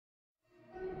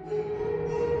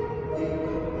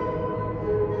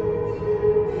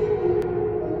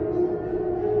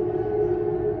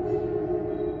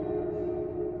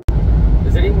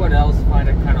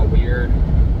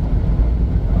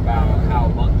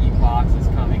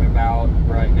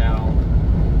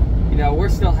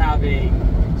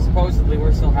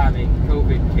having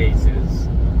COVID cases.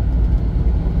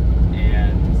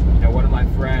 And, you know, one of my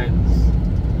friends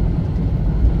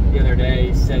the other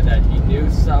day said that he knew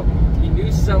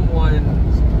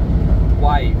someone's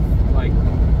wife, like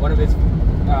one of his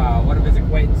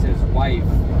acquaintances' wife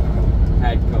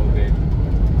had COVID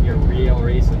here real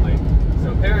recently.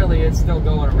 So apparently it's still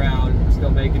going around,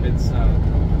 still making its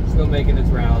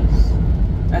rounds.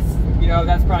 That's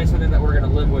probably something that we're gonna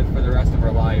live with for the rest of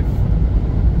our life.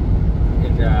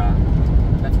 And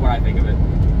that's what I think of it.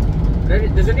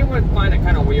 But does anyone find it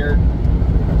kind of weird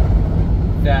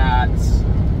that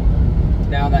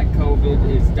now that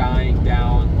COVID is dying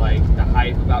down, like the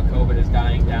hype about COVID is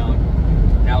dying down,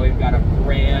 now we've got a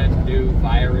brand new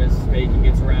virus making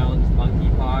its rounds,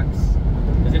 monkeypox?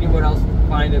 Does anyone else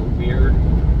find it weird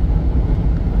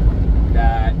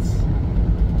that,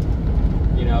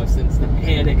 you know, since the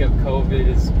panic of COVID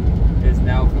is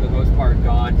now for the most part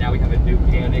gone, now we have a new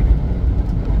panic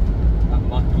of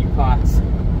monkeypox?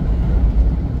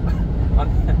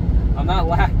 I'm not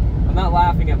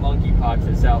laughing at monkeypox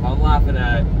itself. I'm laughing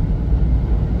at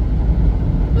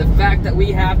the fact that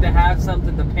we have to have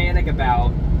something to panic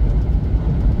about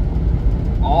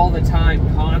all the time,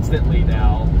 constantly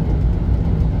now.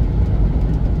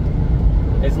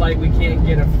 It's like we can't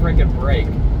get a frickin' break.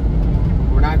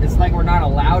 It's like we're not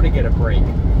allowed to get a break.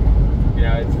 You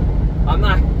know, I'm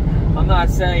not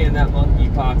saying that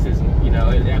monkeypox isn't, you know,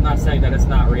 I'm not saying that it's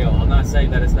not real. I'm not saying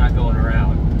that it's not going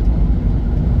around.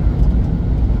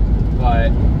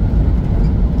 But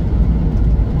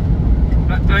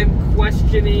I'm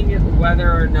questioning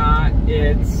whether or not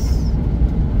it's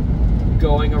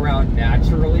going around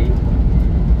naturally.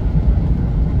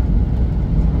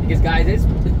 Because guys,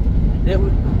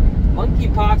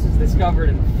 monkeypox was discovered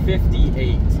in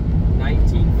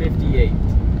 1958.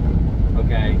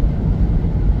 Okay.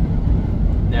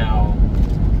 Now,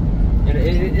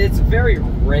 it's a very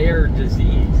rare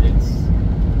disease. It's,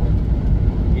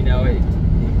 you know,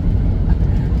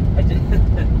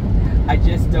 I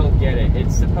just don't get it.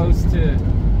 It's supposed to,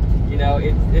 you know,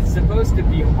 it's supposed to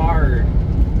be hard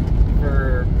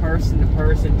for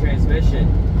person-to-person transmission,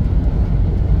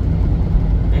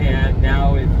 and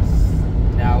now it's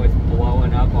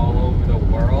blowing up all over the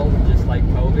world, just like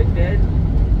COVID did.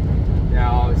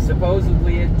 Now,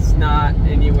 supposedly it's not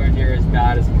anywhere near as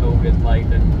bad as COVID, like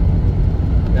the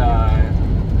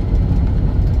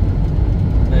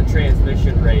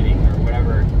transmission rating or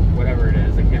whatever it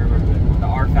is. I can't remember the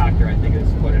R factor, I think is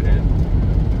what it is.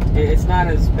 It's not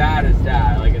as bad as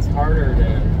that. Like, it's harder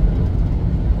to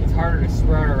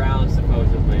spread around,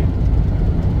 supposedly.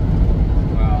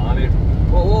 Well, I mean,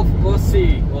 we'll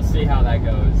see how that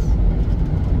goes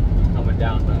coming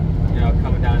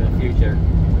down in the future.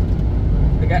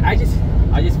 Like, I just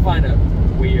find it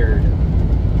weird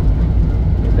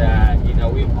that, you know,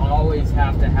 we always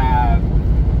have to have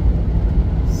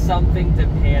something to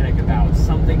panic about,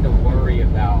 something to worry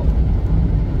about.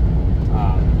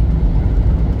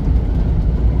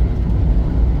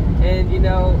 And, you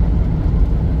know,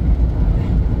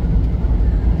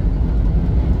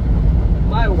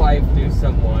 my wife knew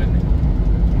someone,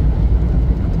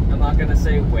 I'm not going to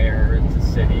say where, it's a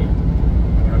city,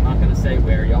 but I'm not going to say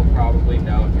where. Y'all probably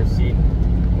know if you've seen,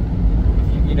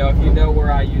 if you know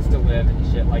where I used to live and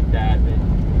shit like that, then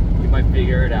you might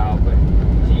figure it out. But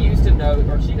she used to know,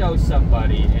 or she knows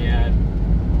somebody, and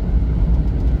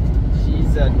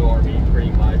she's a normie,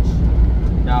 pretty much.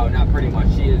 No, not pretty much.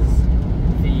 She is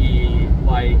the,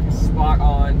 like,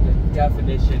 spot-on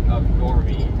definition of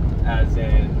normie, as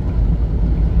in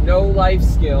no life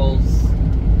skills,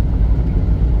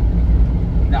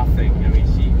 nothing. I mean,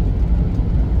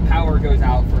 power goes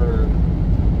out for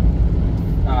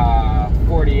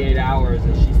 48 hours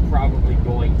and she's probably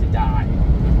going to die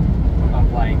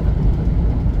of, like,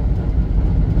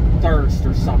 thirst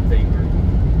or something, or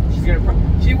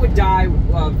she would die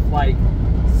of, like,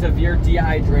 severe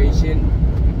dehydration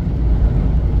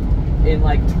in,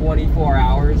 like, 24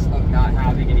 hours of not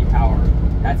having any power.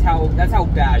 That's how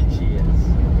bad she is.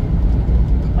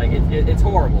 Like, it's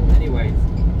horrible. Anyways,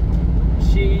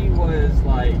 she was,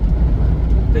 like,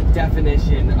 the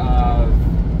definition of,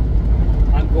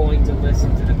 I'm going to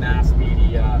listen to the mass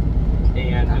media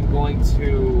and I'm going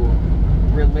to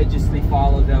religiously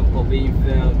follow them, believe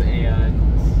them, and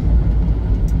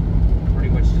pretty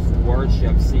much just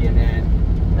worship CNN,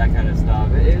 that kind of stuff.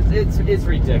 It's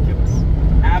ridiculous.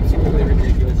 Absolutely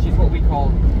ridiculous. She's what we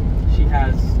call, she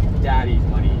has daddy's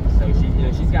money. So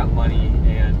she's got money,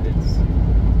 and it's,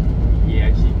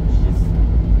 yeah, she's,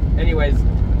 anyways,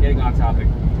 getting off topic.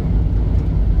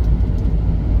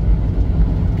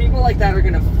 People like that are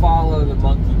going to follow the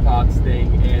monkeypox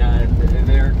thing, and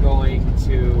they're going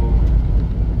to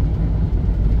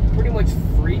pretty much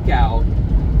freak out,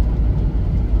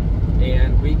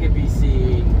 and we could be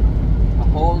seeing a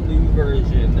whole new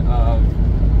version of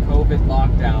COVID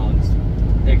lockdowns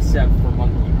except for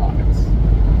monkeypox.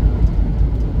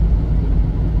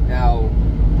 Now,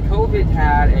 COVID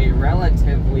had a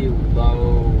relatively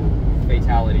low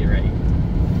fatality rate.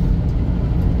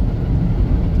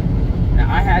 Now,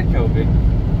 I had COVID,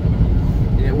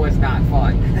 and it was not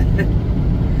fun.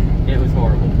 It was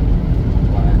horrible.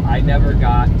 But I never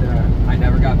got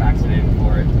vaccinated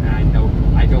for it, and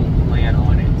I don't plan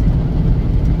on it.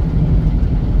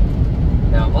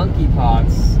 Now,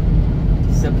 monkeypox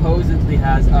supposedly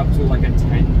has up to like a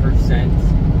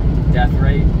 10% death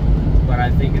rate, but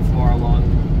I think it's more along,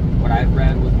 what I've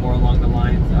read was more along the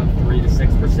lines of 3 to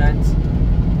 6%,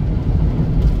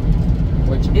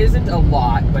 which isn't a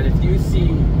lot, but if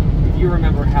you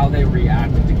remember how they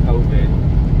reacted to COVID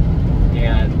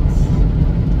and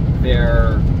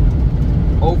their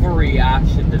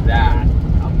overreaction to that,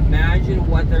 imagine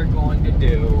what they're going to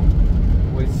do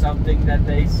with something that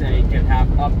they say can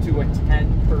have up to a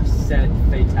 10%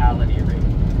 fatality rate.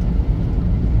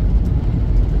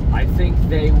 I think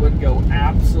they would go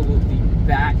absolutely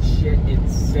batshit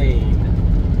insane.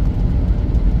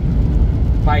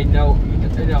 By no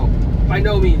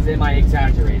means am I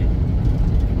exaggerating.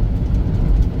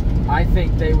 I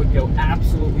think they would go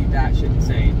absolutely batshit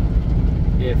insane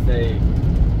if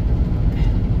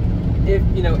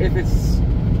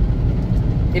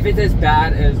it's as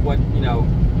bad as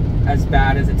as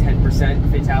bad as a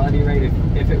 10% fatality rate.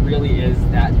 If it really is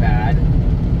that bad,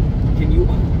 can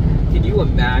you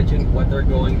imagine what they're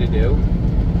going to do?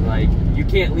 Like, you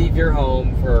can't leave your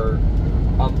home for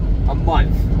a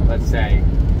month, let's say.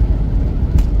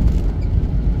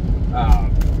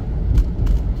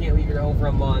 Can't leave your home for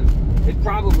a month. It'd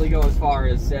probably go as far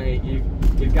as saying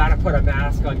you've got to put a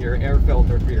mask on your air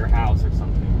filter for your house or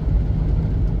something.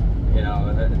 You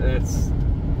know,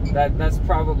 that's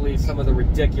probably some of the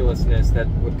ridiculousness that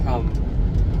would come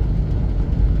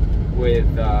with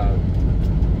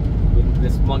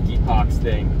this monkeypox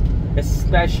thing,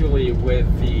 especially with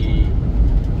the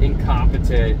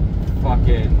incompetent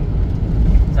fucking,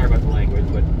 sorry about the language,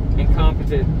 but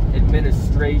incompetent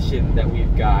administration that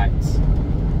we've got.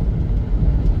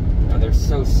 They're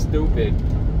so stupid.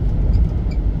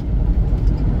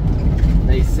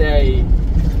 They say,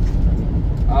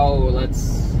 oh,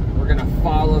 we're gonna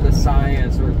follow the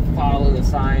science, and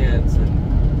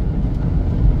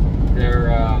they're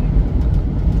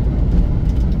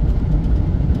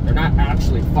not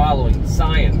actually following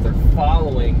science, they're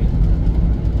following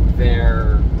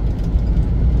their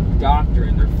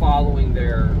doctrine, they're following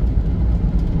their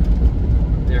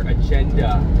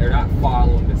agenda, they're not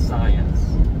following the science.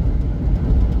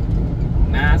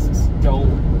 Masks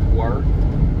don't work.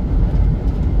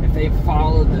 If they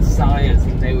followed the science,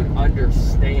 and they would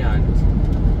understand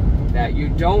that you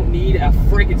don't need a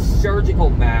freaking surgical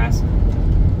mask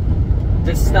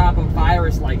to stop a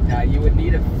virus like that. You would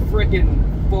need a freaking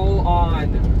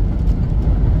full-on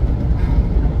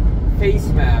face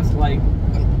mask, like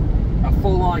a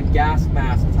full-on gas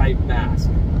mask type mask.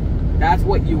 That's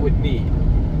what you would need.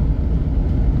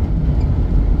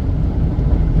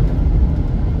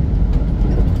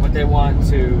 But they want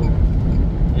to,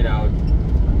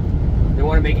 they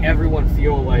want to make everyone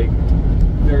feel like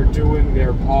they're doing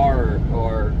their part,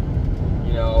 or,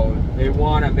 they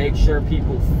want to make sure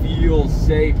people feel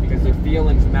safe because their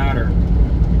feelings matter,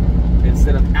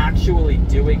 instead of actually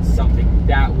doing something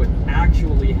that would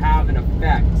actually have an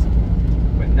effect.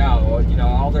 But no,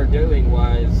 all they're doing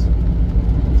was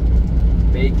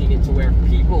making it to where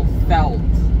people felt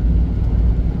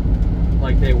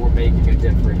like they were making a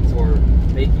difference, or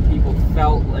making people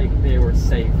felt like they were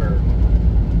safer.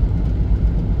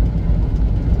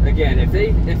 Again, if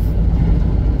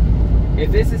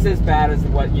this is as bad as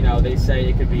what, they say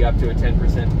it could be up to a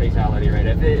 10% fatality rate,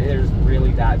 if it is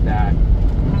really that bad,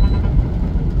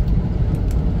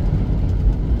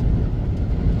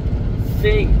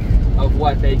 think of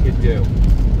what they could do.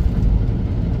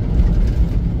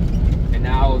 And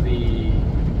now the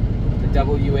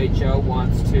WHO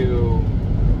wants to,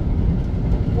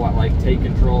 take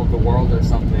control of the world or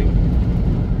something.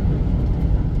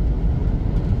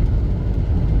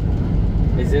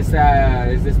 Is this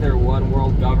their one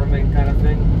world government kind of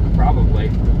thing? Probably.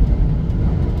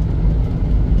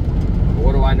 But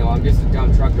what do I know? I'm just a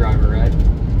dumb truck driver, right?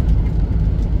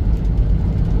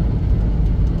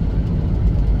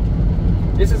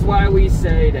 This is why we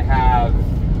say to have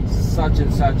such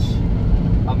and such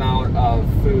amount of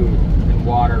food and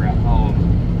water at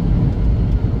home.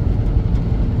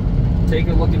 take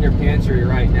a look in your pantry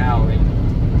right now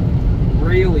and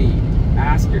really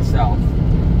ask yourself,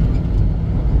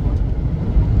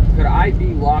 could I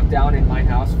be locked down in my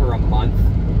house for a month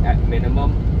at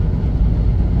minimum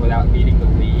without needing to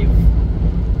leave?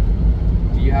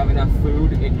 Do you have enough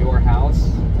food in your house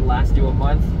to last you a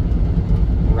month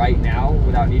right now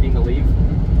without needing to leave?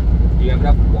 Do you have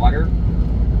enough water?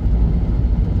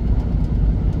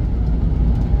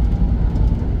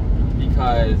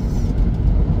 Because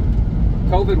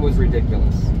COVID was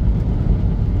ridiculous.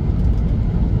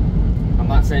 I'm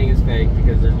not saying it's fake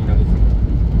because there's, a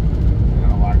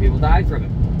lot of people died from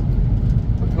it.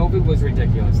 But COVID was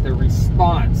ridiculous. The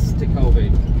response to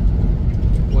COVID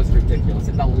was ridiculous.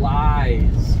 And the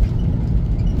lies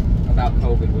about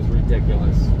COVID was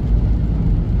ridiculous.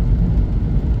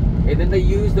 And then they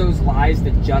used those lies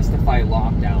to justify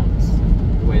lockdowns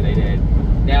the way they did.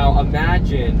 Now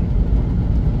imagine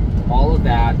all of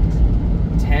that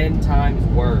 10 times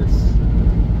worse,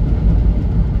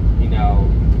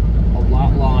 a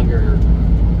lot longer.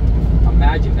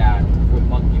 Imagine that with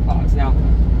monkeypox. Now,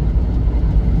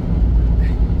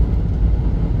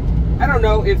 I don't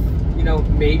know if,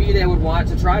 maybe they would want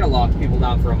to try to lock people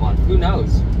down for a month. Who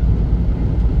knows?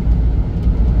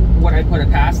 Would I put it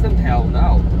past them? Hell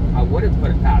no. I wouldn't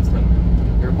put it past them.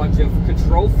 They're a bunch of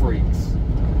control freaks.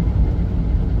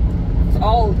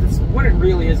 It's what it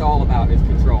really is all about is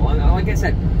control. And like I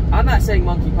said, I'm not saying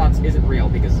monkeypox isn't real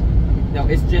because,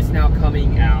 it's just now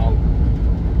coming out.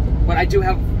 But I do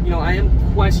have, I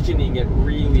am questioning it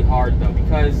really hard though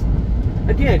because,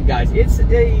 again, guys, it's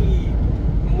a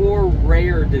more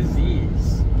rare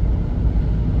disease.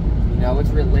 It's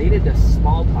related to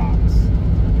smallpox.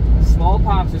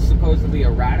 Smallpox is supposedly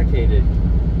eradicated,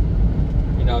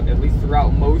 at least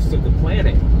throughout most of the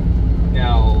planet.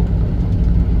 Now,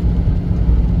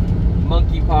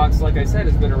 monkeypox, like I said,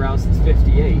 has been around since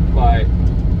 '58, but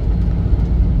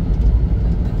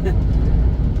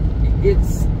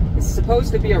it's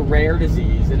supposed to be a rare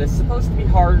disease, and it's supposed to be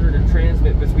harder to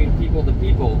transmit between people to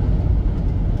people.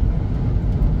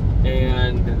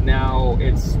 And now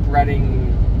it's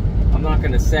spreading, I'm not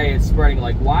going to say it's spreading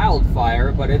like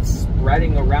wildfire, but it's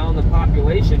spreading around the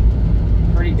population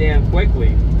pretty damn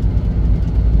quickly,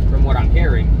 from what I'm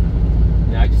hearing.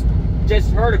 And I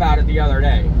just heard about it the other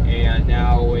day, and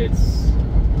now it's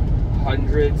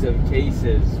hundreds of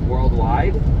cases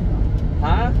worldwide.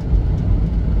 Huh?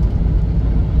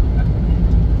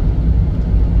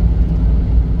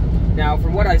 Now,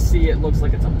 from what I see, it looks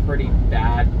like it's a pretty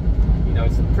bad,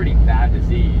 it's a pretty bad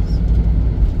disease.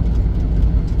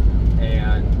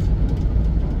 And,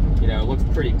 it looks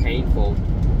pretty painful.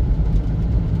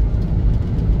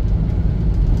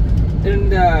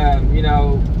 And,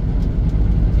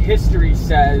 history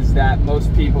says that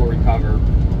most people recover.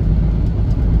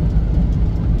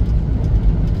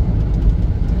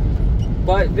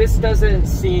 But this doesn't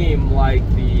seem like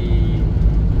the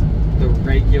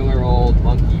regular old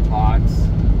monkeypox,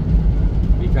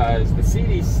 because the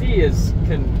CDC is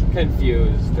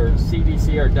confused, or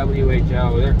CDC or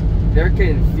WHO, they're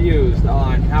confused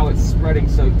on how it's spreading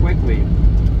so quickly.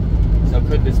 So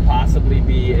could this possibly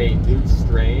be a new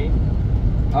strain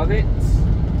of it?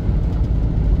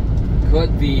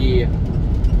 Could the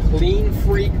clean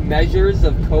freak measures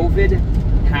of COVID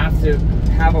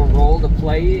have a role to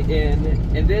play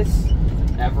in this?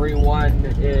 Everyone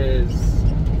is,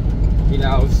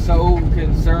 so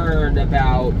concerned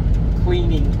about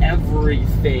cleaning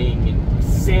everything and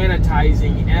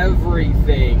sanitizing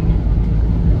everything.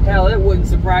 Hell, it wouldn't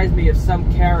surprise me if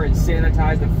some Karen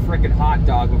sanitized a frickin' hot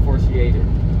dog before she ate it.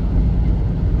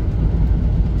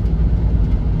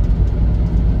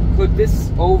 Could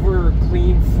this over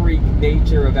clean freak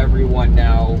nature of everyone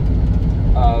now,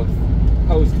 of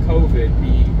post-COVID,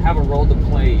 have a role to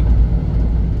play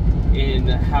in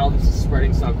how this is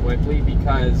spreading so quickly?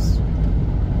 Because,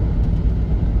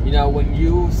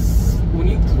 when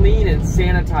you clean and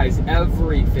sanitize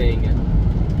everything,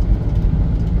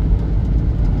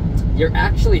 you're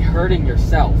actually hurting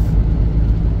yourself.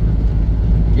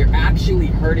 You're actually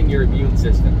hurting your immune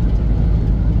system.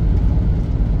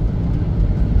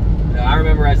 I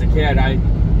remember as a kid,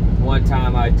 one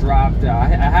time I dropped, I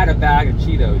had a bag of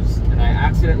Cheetos, and I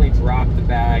accidentally dropped the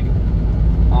bag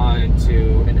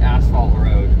onto an asphalt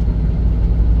road,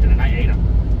 and then I ate them.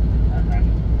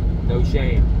 No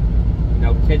shame.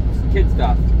 Kid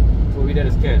stuff. That's what we did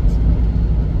as kids.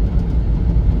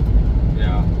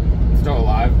 I'm still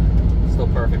alive, still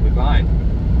perfectly fine.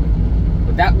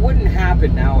 But that wouldn't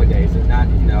happen nowadays, and not,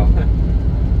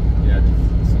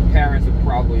 some parents would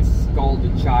probably scold a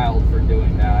child for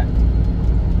doing that.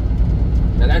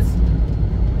 Now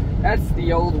That's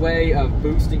the old way of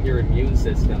boosting your immune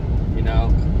system, you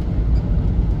know?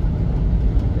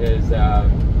 Is,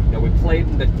 you know, we played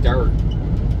in the dirt.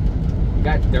 We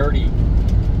got dirty.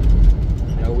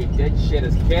 You know, we did shit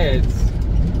as kids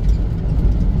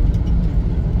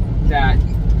that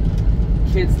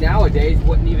kids nowadays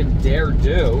wouldn't even dare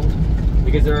do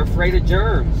because they're afraid of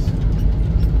germs.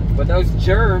 But those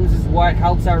germs is what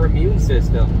helps our immune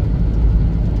system.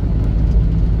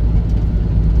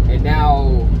 And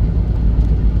now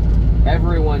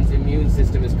everyone's immune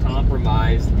system is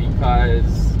compromised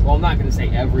because, well, I'm not going to say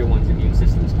everyone's immune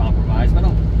system is compromised, but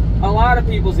a lot of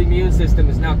people's immune system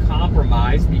is now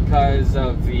compromised because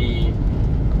of the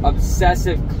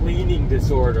obsessive cleaning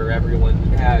disorder everyone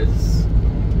has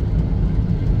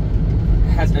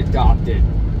adopted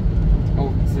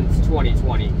since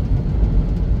 2020.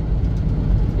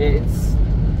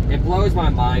 It blows my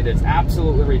mind. It's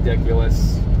absolutely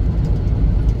ridiculous.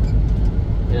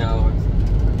 You know,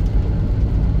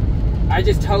 I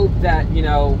just hope that, you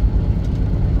know,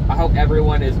 I hope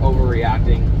everyone is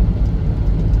overreacting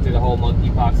to the whole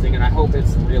monkeypox thing, and I hope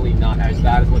it's really not as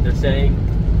bad as what they're saying,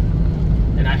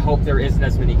 and I hope there isn't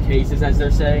as many cases as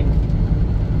they're saying.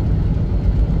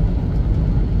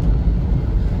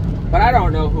 But I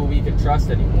don't know who we can trust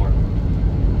anymore.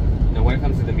 You know, when it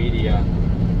comes to the media,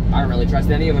 I don't really trust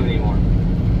any of them anymore.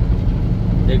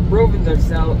 They've proven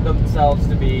themselves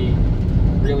to be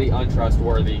really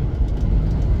untrustworthy.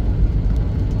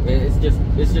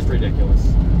 It's just ridiculous.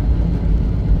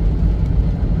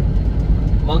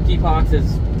 Monkeypox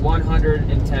is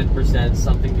 110%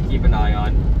 something to keep an eye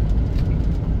on.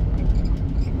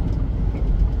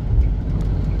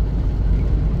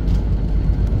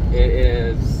 It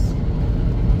is.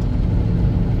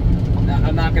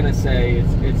 I'm not gonna say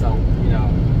it's a, you know,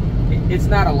 it's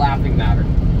not a laughing matter.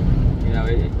 You know,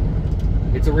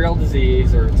 it's a real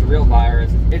disease or it's a real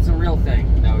virus. It's a real thing.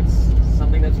 You know, it's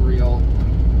something that's real.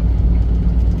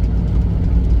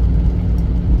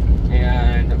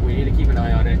 And we need to keep an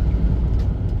eye on it.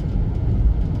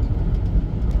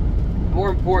 More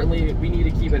importantly, we need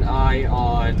to keep an eye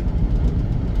on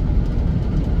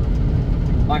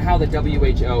how the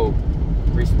WHO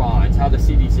responds, how the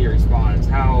CDC responds,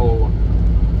 how